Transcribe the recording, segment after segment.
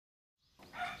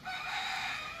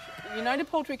United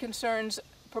Poultry Concerns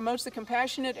promotes the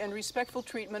compassionate and respectful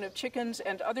treatment of chickens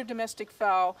and other domestic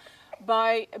fowl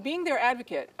by being their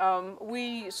advocate.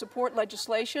 We support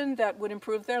legislation that would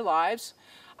improve their lives.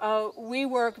 We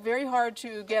work very hard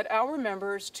to get our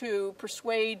members to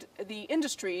persuade the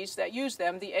industries that use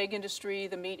them, the egg industry,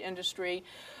 the meat industry,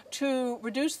 to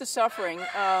reduce the suffering.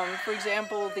 For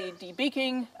example, the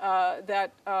debeaking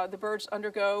that the birds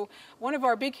undergo. One of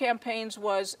our big campaigns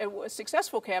was,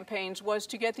 successful campaigns, was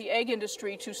to get the egg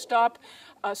industry to stop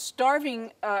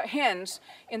starving hens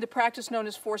in the practice known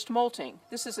as forced molting.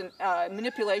 This is a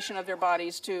manipulation of their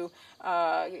bodies to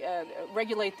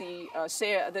regulate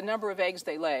the number of eggs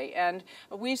they lay. And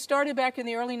we started back in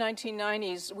the early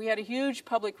 1990s. We had a huge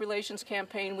public relations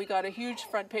campaign. We got a huge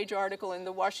front page article in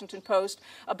the Washington Post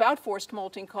about forced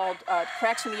molting called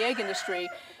Cracks in the Egg Industry.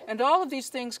 And all of these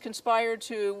things conspired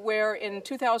to where in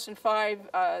 2005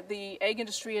 the egg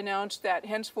industry announced that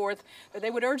henceforth they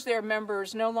would urge their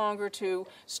members no longer to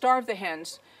starve the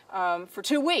hens for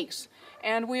 2 weeks.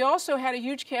 And we also had a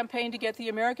huge campaign to get the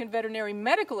American Veterinary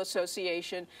Medical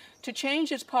Association to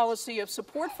change its policy of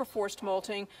support for forced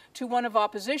molting to one of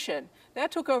opposition.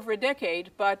 That took over a decade,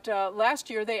 but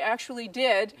last year they actually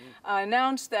did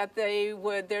announce that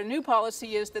their new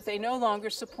policy is that they no longer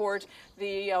support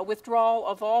the withdrawal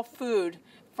of all food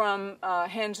from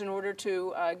hens in order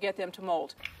to get them to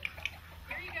molt.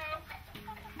 Here you go.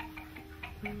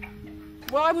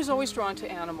 Well, I was always drawn to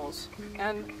animals,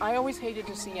 and I always hated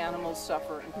to see animals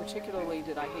suffer, and particularly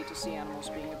did I hate to see animals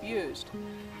being abused.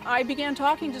 I began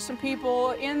talking to some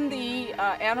people in the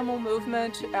animal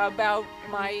movement about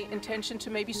my intention to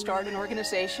maybe start an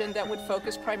organization that would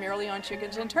focus primarily on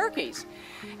chickens and turkeys.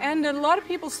 And a lot of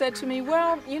people said to me,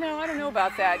 well, you know, I don't know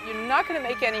about that. You're not going to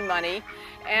make any money,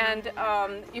 and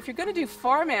if you're going to do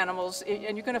farm animals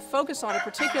and you're going to focus on a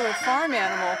particular farm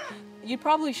animal, you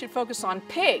probably should focus on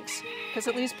pigs, because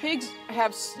at least pigs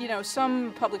have, you know,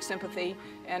 some public sympathy,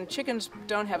 and chickens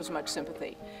don't have as much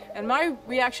sympathy. And my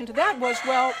reaction to that was,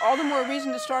 well, all the more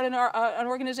reason to start an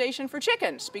organization for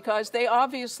chickens, because they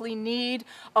obviously need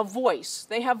a voice.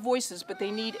 They have voices, but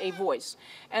they need a voice.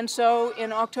 And so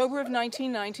in October of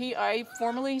 1990, I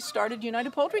formally started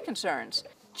United Poultry Concerns.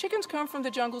 Chickens come from the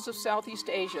jungles of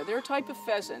Southeast Asia. They're a type of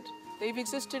pheasant. They've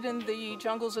existed in the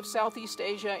jungles of Southeast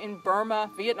Asia, in Burma,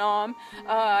 Vietnam,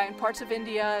 and parts of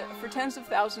India for tens of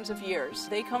thousands of years.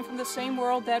 They come from the same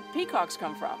world that peacocks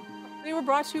come from. They were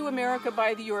brought to America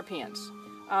by the Europeans.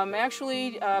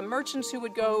 Actually, merchants who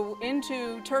would go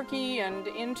into Turkey and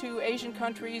into Asian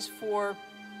countries for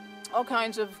all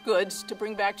kinds of goods to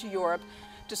bring back to Europe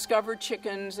discovered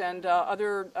chickens and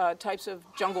other types of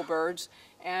jungle birds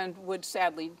and would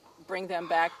sadly bring them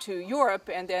back to Europe,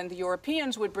 and then the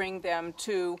Europeans would bring them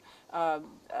to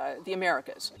the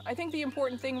Americas. I think the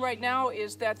important thing right now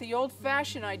is that the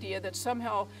old-fashioned idea that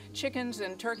somehow chickens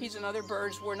and turkeys and other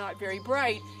birds were not very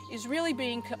bright is really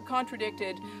being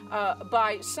contradicted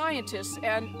by scientists,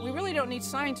 and we really don't need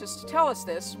scientists to tell us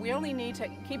this. We only need to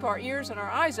keep our ears and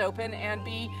our eyes open and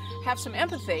have some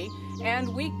empathy,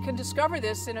 and we can discover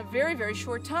this in a very, very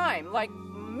short time. Like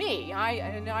me,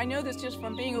 I know this just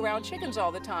from being around chickens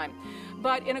all the time.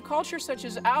 But in a culture such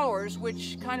as ours,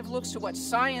 which kind of looks to what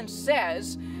science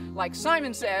says, like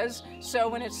Simon Says, so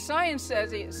when it's science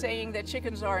saying that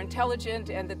chickens are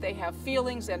intelligent and that they have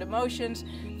feelings and emotions,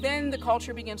 then the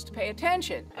culture begins to pay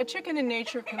attention. A chicken in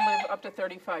nature can live up to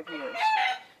 35 years.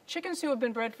 Chickens who have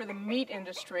been bred for the meat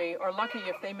industry are lucky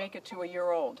if they make it to a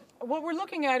year old. What we're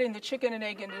looking at in the chicken and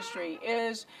egg industry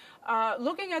is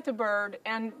looking at the bird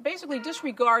and basically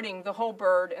disregarding the whole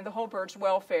bird and the whole bird's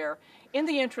welfare in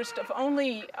the interest of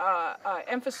only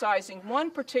emphasizing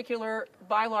one particular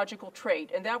biological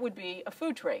trait, and that would be a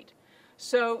food trait.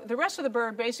 So the rest of the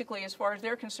bird, basically, as far as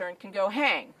they're concerned, can go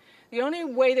hang. The only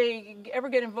way they ever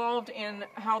get involved in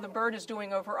how the bird is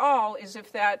doing overall is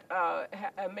if that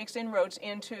makes inroads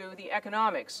into the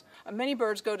economics. Many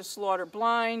birds go to slaughter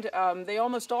blind. They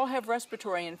almost all have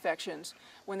respiratory infections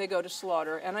when they go to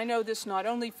slaughter. And I know this not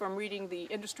only from reading the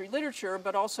industry literature,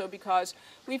 but also because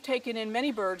we've taken in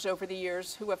many birds over the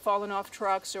years who have fallen off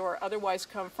trucks or otherwise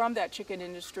come from that chicken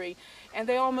industry, and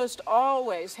they almost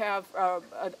always have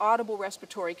an audible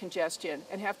respiratory congestion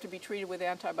and have to be treated with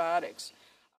antibiotics.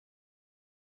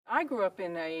 I grew up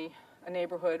in a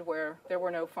neighborhood where there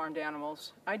were no farmed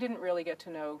animals. I didn't really get to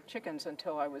know chickens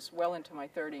until I was well into my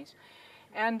 30s.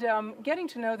 And getting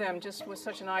to know them just was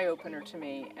such an eye-opener to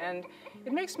me. And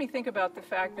it makes me think about the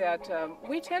fact that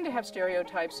we tend to have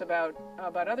stereotypes about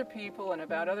other people and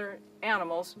about other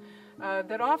animals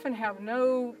that often have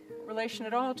no relation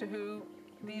at all to who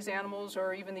these animals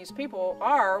or even these people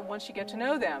are once you get to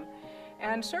know them.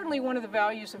 And certainly one of the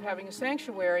values of having a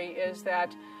sanctuary is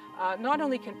that not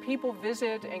only can people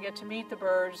visit and get to meet the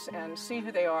birds and see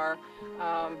who they are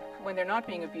when they're not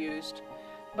being abused,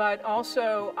 but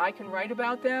also I can write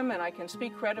about them and I can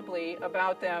speak credibly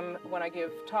about them when I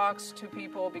give talks to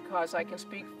people, because I can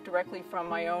speak directly from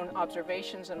my own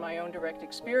observations and my own direct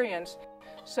experience.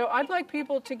 So I'd like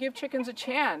people to give chickens a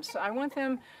chance. I want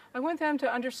them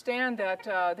to understand that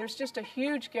there's just a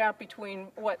huge gap between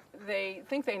what they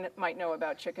think they might know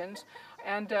about chickens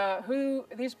and who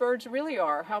these birds really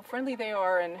are, how friendly they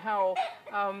are, and how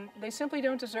they simply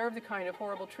don't deserve the kind of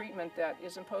horrible treatment that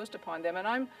is imposed upon them. And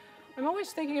I'm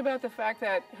always thinking about the fact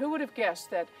that who would have guessed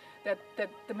that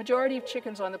the majority of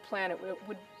chickens on the planet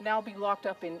would now be locked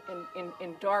up in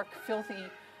dark, filthy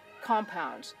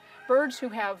compounds. Birds who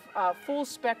have full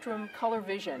spectrum color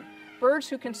vision. Birds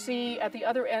who can see at the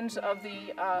other ends of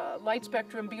the light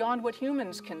spectrum beyond what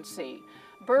humans can see.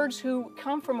 Birds who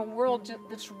come from a world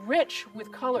that's rich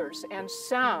with colors and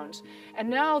sounds, and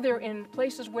now they're in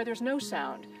places where there's no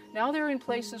sound. Now they're in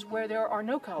places where there are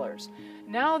no colors.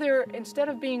 Now they're, instead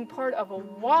of being part of a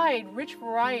wide, rich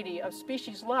variety of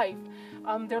species life,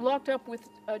 they're locked up with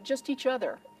just each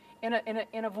other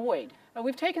in a void.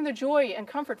 We've taken the joy and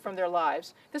comfort from their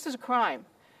lives. This is a crime,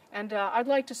 and I'd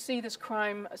like to see this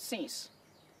crime cease.